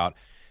talking about,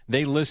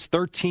 they list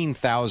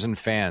 13,000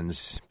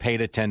 fans paid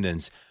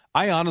attendance.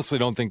 I honestly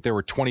don't think there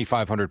were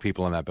 2,500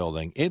 people in that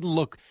building.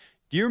 Do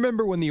you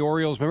remember when the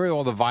Orioles, remember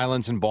all the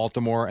violence in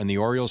Baltimore and the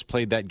Orioles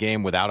played that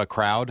game without a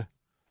crowd?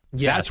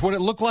 Yes. That's what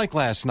it looked like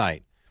last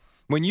night.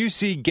 When you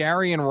see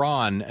Gary and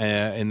Ron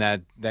in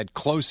that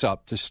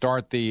close-up to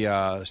start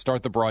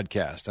the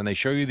broadcast and they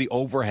show you the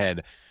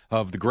overhead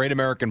of the Great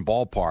American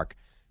Ballpark,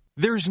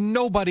 there's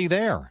nobody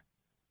there.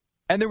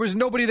 And there was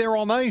nobody there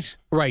all night.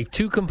 Right.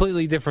 Two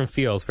completely different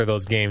feels for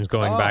those games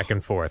going back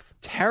and forth.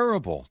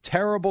 Terrible,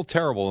 terrible,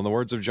 terrible, in the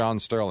words of John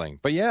Sterling.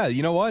 But, yeah,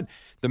 you know what?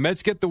 The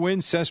Mets get the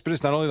win.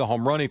 Cespedes, not only the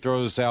home run, he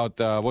throws out,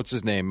 what's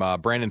his name,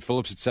 Brandon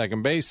Phillips at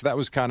second base. So that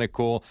was kind of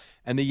cool.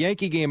 And the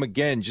Yankee game,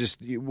 again,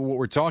 just what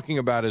we're talking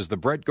about is the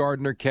Brett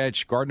Gardner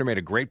catch. Gardner made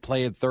a great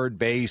play at third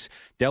base.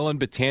 Dellin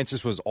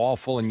Betances was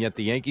awful, and yet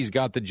the Yankees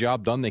got the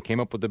job done. They came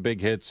up with the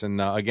big hits.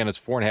 And, again, it's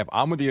 4.5.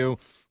 I'm with you.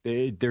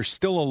 There's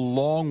still a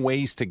long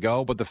ways to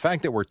go, but the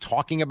fact that we're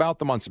talking about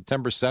them on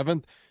September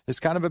 7th is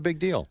kind of a big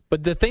deal.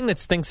 But the thing that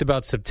stinks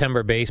about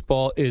September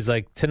baseball is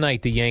like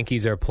tonight the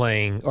Yankees are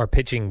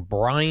pitching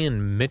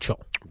Brian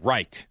Mitchell.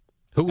 Right.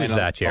 Who is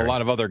that, Jerry? A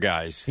lot of other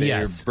guys.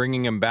 They're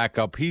bringing him back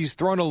up. He's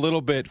thrown a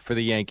little bit for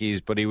the Yankees,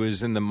 but he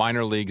was in the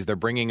minor leagues. They're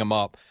bringing him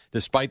up,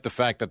 despite the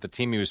fact that the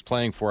team he was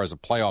playing for has a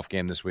playoff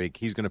game this week.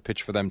 He's going to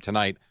pitch for them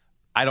tonight.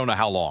 I don't know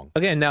how long.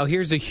 Again, now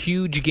here's a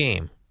huge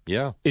game.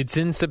 Yeah. It's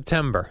in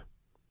September.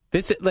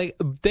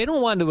 They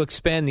don't want to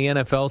expand the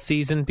NFL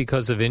season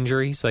because of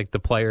injuries. Like the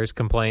players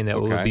complain that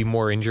it will be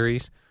more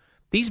injuries.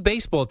 These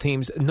baseball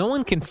teams, no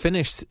one can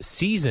finish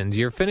seasons.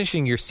 You're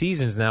finishing your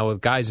seasons now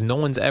with guys no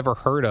one's ever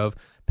heard of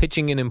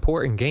pitching in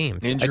important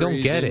games. I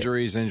don't get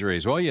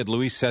Injuries. Well, you had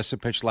Luis Cessa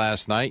pitch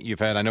last night.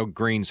 I know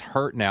Green's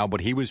hurt now,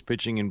 but he was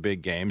pitching in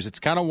big games. It's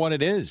kind of what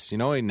it is.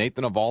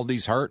 Nathan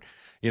Eovaldi's hurt.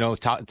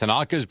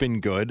 Tanaka's been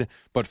good,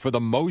 but for the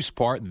most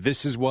part,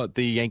 this is what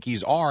the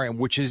Yankees are, and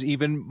which is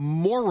even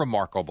more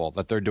remarkable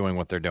that they're doing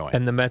what they're doing.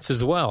 And the Mets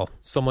as well.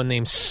 Someone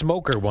named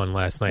Smoker won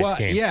last night's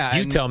game. Yeah,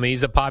 you tell me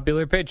he's a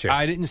popular pitcher.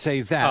 I didn't say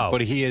that,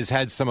 but he has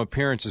had some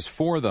appearances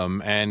for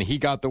them, and he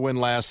got the win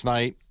last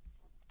night.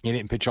 He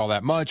didn't pitch all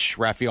that much.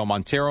 Rafael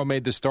Montero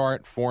made the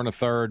start, 4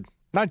 1/3.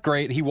 Not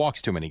great. He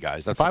walks too many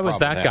guys. If I was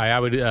that guy, I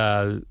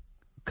would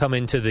come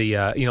into the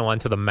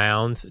onto the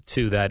mound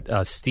to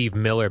that Steve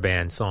Miller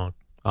Band song.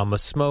 I'm a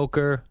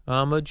smoker,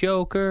 I'm a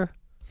joker,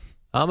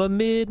 I'm a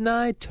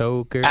midnight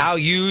toker.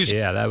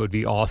 Yeah, that would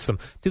be awesome.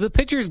 Do the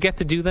pitchers get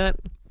to do that?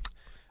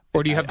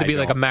 Or do you have to be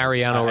like a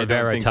Mariano Rivera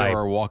I don't think type? There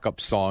are walk-up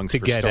songs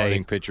for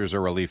starting pitchers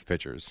or relief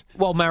pitchers.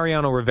 Well,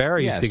 Mariano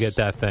Rivera used to get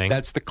that thing.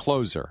 That's the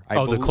closer.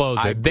 The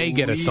closer. They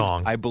get a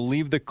song. I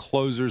believe the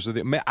closers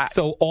are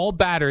so all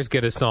batters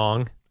get a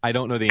song. I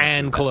don't know the answer.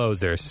 And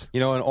closers.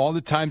 And all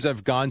the times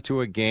I've gone to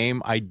a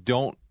game, I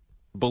don't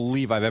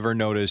believe I've ever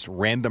noticed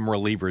random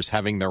relievers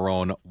having their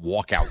own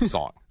walkout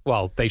song.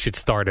 Well, they should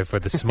start it for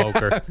the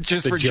Smoker.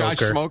 Just the for Joker,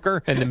 Josh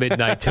Smoker? And the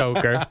Midnight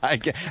Toker.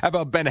 How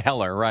about Ben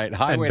Heller, right?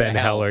 Highway and Ben to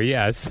Hell. Heller,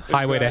 yes.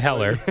 Highway to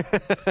Heller.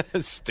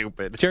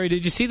 Stupid. Jerry,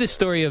 did you see the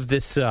story of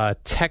this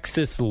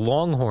Texas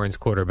Longhorns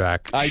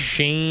quarterback,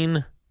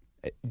 Shane?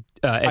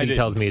 Eddie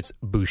tells me it's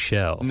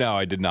Buechele. No,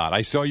 I did not.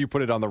 I saw you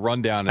put it on the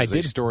rundown as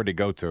a story to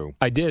go to.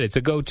 I did. It's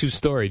a go-to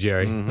story,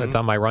 Jerry. That's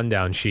on my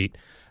rundown sheet.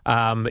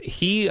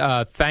 He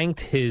thanked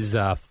his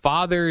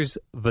father's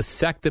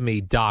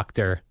vasectomy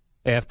doctor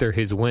after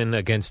his win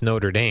against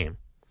Notre Dame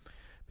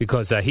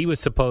because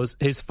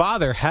his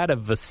father had a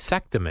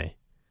vasectomy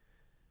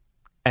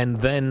and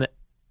then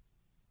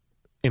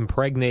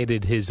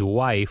impregnated his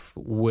wife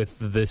with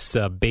this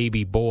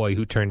baby boy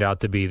who turned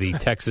out to be the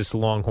Texas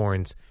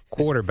Longhorns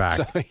quarterback.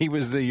 So he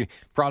was the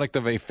product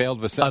of a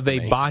failed vasectomy. Of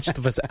a botched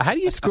vasectomy. How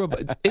do you screw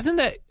up? Isn't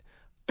that...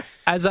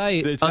 As I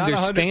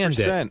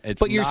understand it,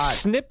 but you're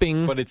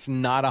snipping. But it's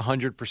not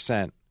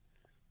 100%.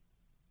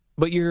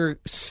 But you're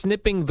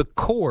snipping the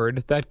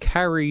cord that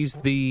carries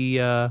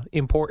the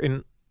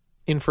important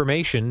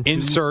information.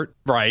 Insert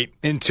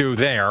into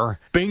there.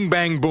 Bing,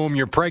 bang, boom,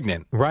 you're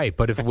pregnant. Right,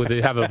 but if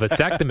you have a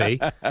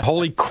vasectomy.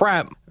 Holy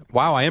crap.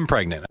 Wow, I am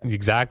pregnant.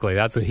 Exactly.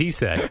 That's what he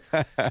said.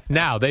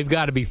 Now, they've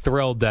got to be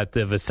thrilled that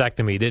the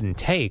vasectomy didn't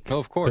take. Oh,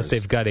 of course. Because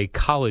they've got a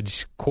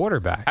college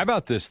quarterback. How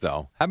about this,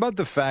 though? How about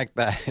the fact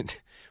that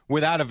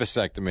without a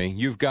vasectomy,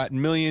 you've got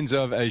millions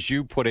of, as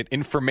you put it,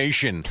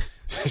 information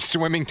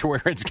swimming to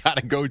where it's got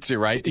to go to,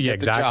 right? To get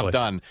the job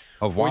done.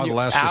 Of why the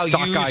last was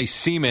sockeye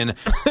semen.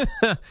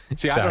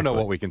 See, I don't know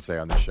what we can say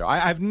on this show. I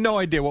have no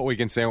idea what we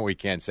can say and what we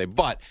can't say.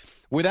 But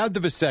without the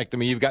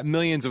vasectomy, you've got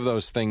millions of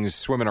those things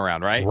swimming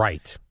around, right?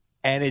 Right.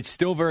 And it's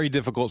still very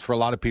difficult for a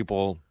lot of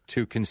people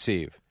to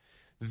conceive.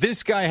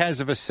 This guy has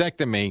a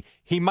vasectomy.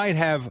 He might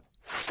have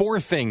 4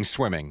 things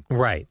swimming.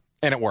 Right.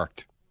 And it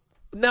worked.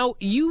 Now,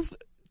 you've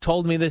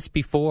told me this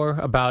before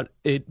about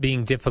it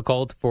being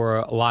difficult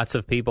for lots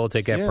of people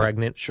to get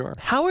pregnant. Sure.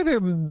 How are there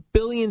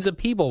billions of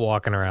people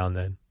walking around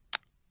then?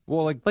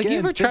 Well, again, like you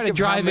ever try to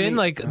drive in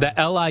like the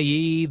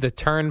LIE, the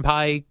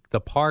Turnpike,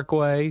 the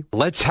Parkway?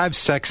 Let's have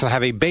sex and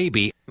have a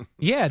baby.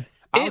 Yeah,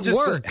 it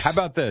works. How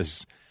about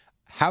this?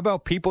 How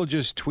about people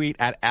just tweet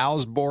at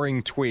Al's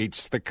Boring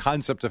Tweets the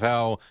concept of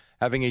how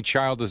having a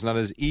child is not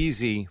as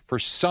easy for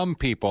some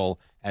people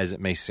as it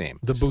may seem.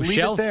 The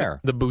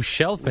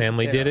Buechele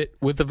family did it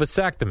with the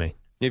vasectomy.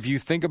 If you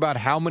think about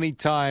how many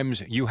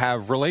times you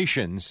have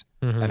relations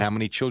and how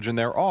many children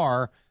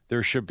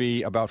there should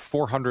be about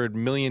 400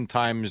 million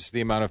times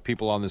the amount of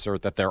people on this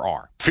earth that there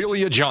are.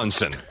 Philia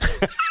Johnson.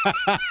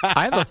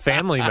 I have a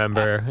family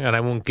member, and I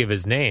won't give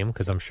his name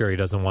because I'm sure he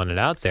doesn't want it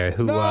out there.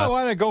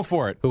 Why not go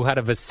for it? Who had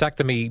a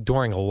vasectomy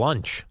during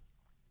lunch.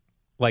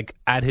 Like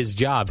at his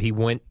job, he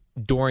went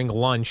during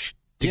lunch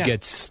to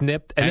get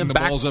snipped. And then the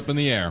ball's up in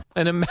the air.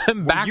 And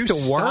then back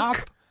to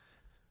work.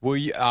 Well,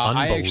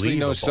 I actually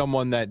know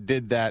someone that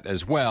did that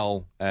as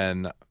well,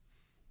 and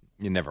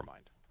never mind.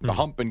 The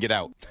hump and get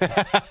out.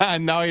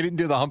 No, he didn't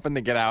do the hump and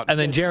the get out. And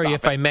then, Jerry,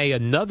 if I may,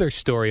 another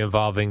story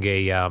involving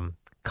a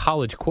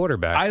college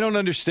quarterback. I don't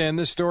understand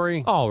this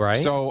story. All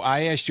right. So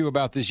I asked you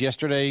about this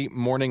yesterday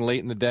morning, late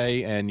in the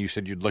day, and you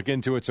said you'd look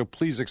into it. So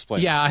please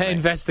explain. Yeah, I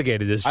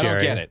investigated this, Jerry. I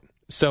don't get it.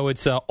 So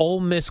it's Ole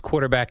Miss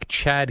quarterback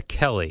Chad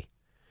Kelly.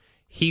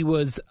 He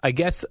was, I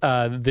guess,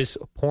 this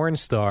porn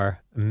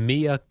star,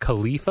 Mia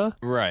Khalifa.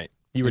 Right.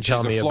 You were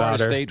telling me about her.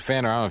 She's a Florida State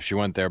fan. I don't know if she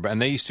went there.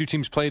 And these two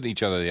teams played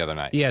each other the other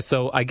night. Yeah,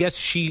 so I guess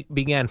she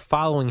began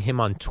following him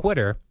on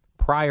Twitter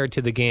prior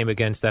to the game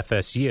against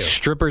FSU.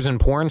 Strippers and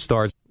porn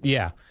stars.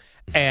 Yeah.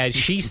 As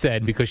she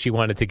said, because she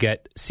wanted to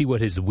see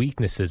what his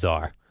weaknesses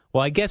are.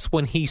 Well, I guess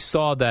when he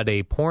saw that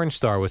a porn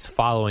star was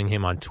following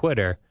him on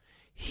Twitter,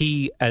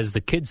 he, as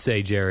the kids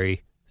say,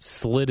 Jerry,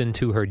 slid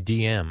into her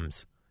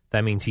DMs.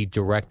 That means he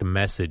direct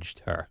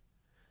messaged her.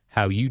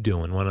 How you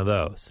doing? One of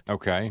those.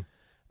 Okay.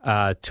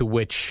 To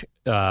which,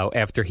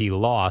 after he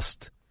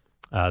lost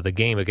the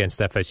game against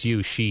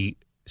FSU, she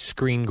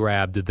screen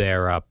grabbed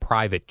their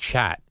private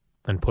chat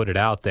and put it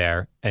out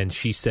there. And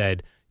she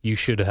said, you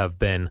should have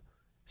been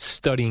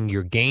studying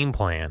your game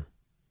plan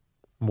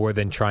more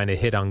than trying to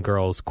hit on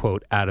girls,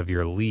 quote, out of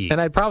your league.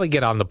 And I'd probably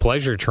get on the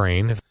pleasure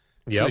train.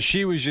 So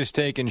she was just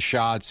taking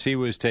shots. He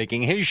was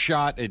taking his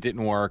shot. It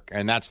didn't work.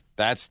 And that's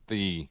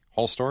the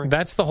whole story?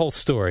 That's the whole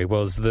story.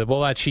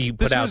 That she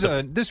put out.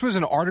 This was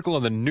an article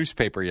in the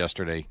newspaper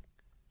yesterday.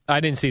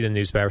 I didn't see the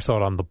newspaper. I saw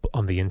it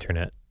on the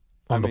internet,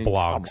 the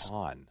blogs. Come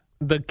on.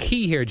 The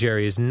key here,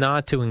 Jerry, is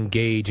not to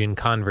engage in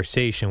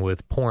conversation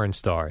with porn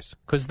stars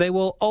because they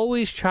will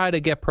always try to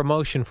get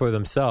promotion for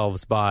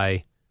themselves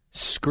by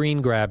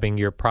screen grabbing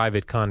your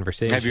private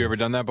conversations. Have you ever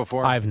done that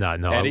before? I've not,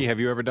 no. Eddie, have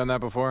you ever done that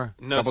before?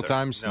 No, a couple sir.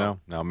 times?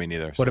 No, me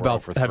neither. What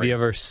about, have you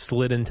ever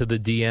slid into the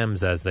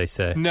DMs, as they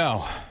say?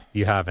 No.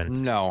 You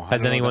haven't? No.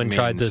 Has anyone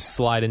tried to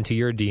slide into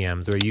your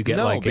DMs where you get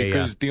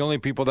because the only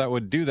people that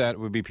would do that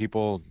would be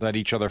people that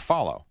each other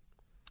follow.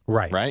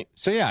 Right. Right?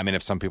 So, yeah, I mean,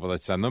 if some people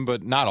that send them,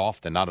 but not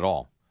often, not at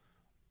all.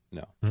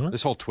 No. Mm-hmm.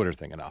 This whole Twitter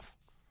thing, enough.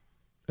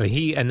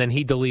 And then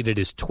he deleted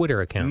his Twitter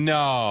account.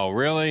 No,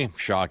 really?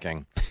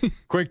 Shocking.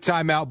 Quick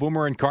timeout.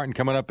 Boomer and Carton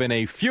coming up in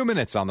a few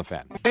minutes on the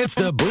Fan. It's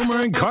the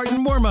Boomer and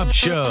Carton warm-up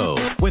show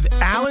with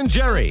Al and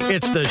Jerry.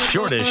 It's the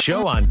shortest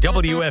show on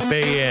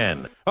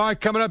WFAN. All right,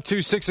 coming up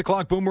to 6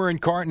 o'clock, Boomer and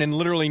Carton in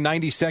literally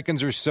 90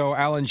 seconds or so.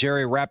 Al and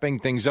Jerry wrapping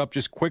things up.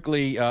 Just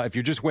quickly, if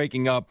you're just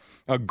waking up,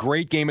 a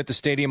great game at the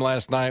stadium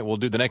last night. We'll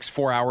do the next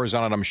 4 hours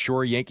on it, I'm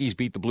sure. Yankees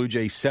beat the Blue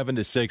Jays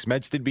 7-6.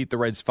 Mets did beat the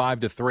Reds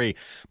 5-3.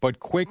 But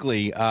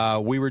quickly,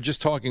 we were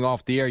just talking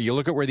off the air. You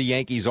look at where the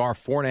Yankees are,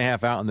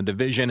 4.5 out in the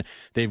division.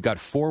 They've got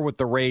 4 with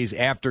the Rays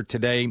after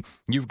today.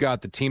 You've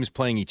got the teams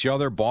playing each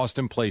other.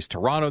 Boston plays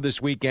Toronto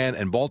this weekend,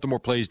 and Baltimore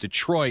plays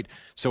Detroit.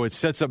 So it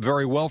sets up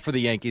very well for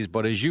the Yankees.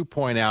 But as you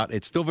point out,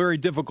 it's still very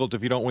difficult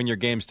if you don't win your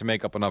games to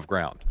make up enough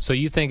ground. So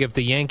you think if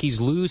the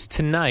Yankees lose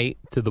tonight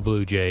to the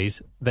Blue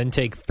Jays, then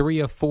take 3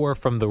 of 4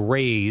 from the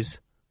Rays,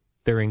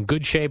 they're in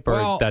good shape,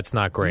 or that's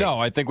not great? No,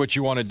 I think what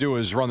you want to do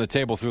is run the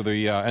table through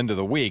the end of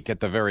the week. At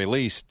the very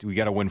least, we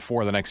got to win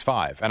 4 of the next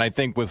 5. And I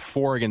think with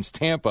 4 against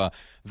Tampa,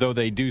 though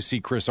they do see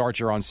Chris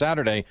Archer on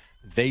Saturday,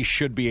 they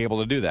should be able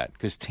to do that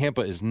because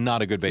Tampa is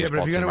not a good baseball team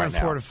right now. Yeah, but if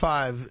you're going to win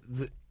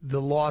 4 to 5,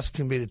 the loss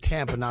can be to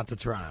Tampa, not to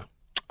Toronto.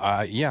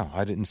 Yeah,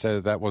 I didn't say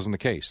that wasn't the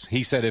case.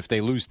 He said if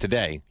they lose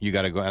today, you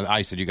got to go. And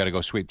I said you got to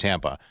go sweep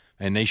Tampa,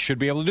 and they should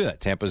be able to do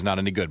that. Tampa's not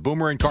any good.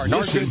 Boomer and Carton.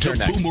 Listen to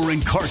Boomer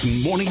and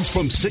Carton mornings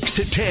from 6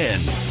 to 10.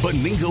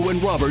 Beningo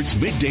and Roberts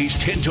middays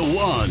 10 to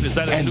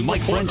 1, and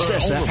Mike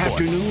Francesa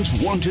afternoons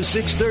 1 to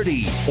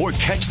 6:30. Or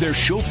catch their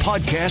show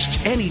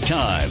podcasts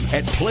anytime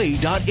at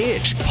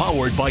play.it.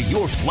 Powered by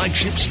your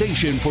flagship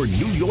station for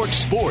New York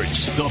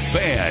sports, The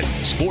Fan,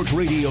 Sports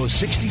Radio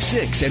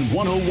 66 and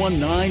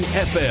 101.9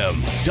 FM,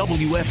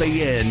 WFAN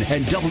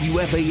and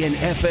WFAN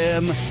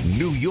FM,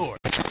 New York.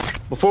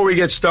 Before we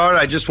get started,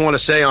 I just want to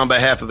say on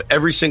behalf of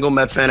every single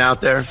Met fan out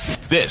there,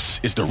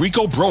 this is the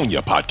Rico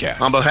Bronya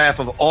Podcast. On behalf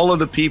of all of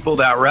the people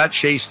that were at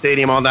Chase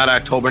Stadium on that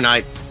October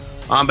night,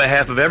 on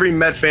behalf of every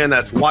Met fan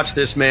that's watched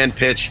this man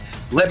pitch,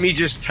 let me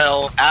just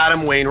tell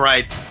Adam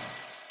Wainwright,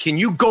 can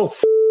you go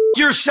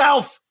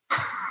yourself?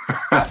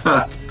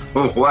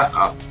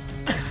 Wow.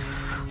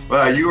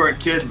 Well, you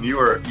weren't kidding.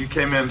 You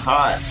came in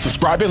hot.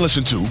 Subscribe and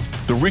listen to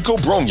the Rico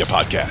Bronya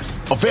Podcast,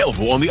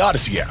 available on the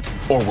Odyssey app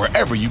or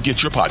wherever you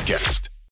get your podcast.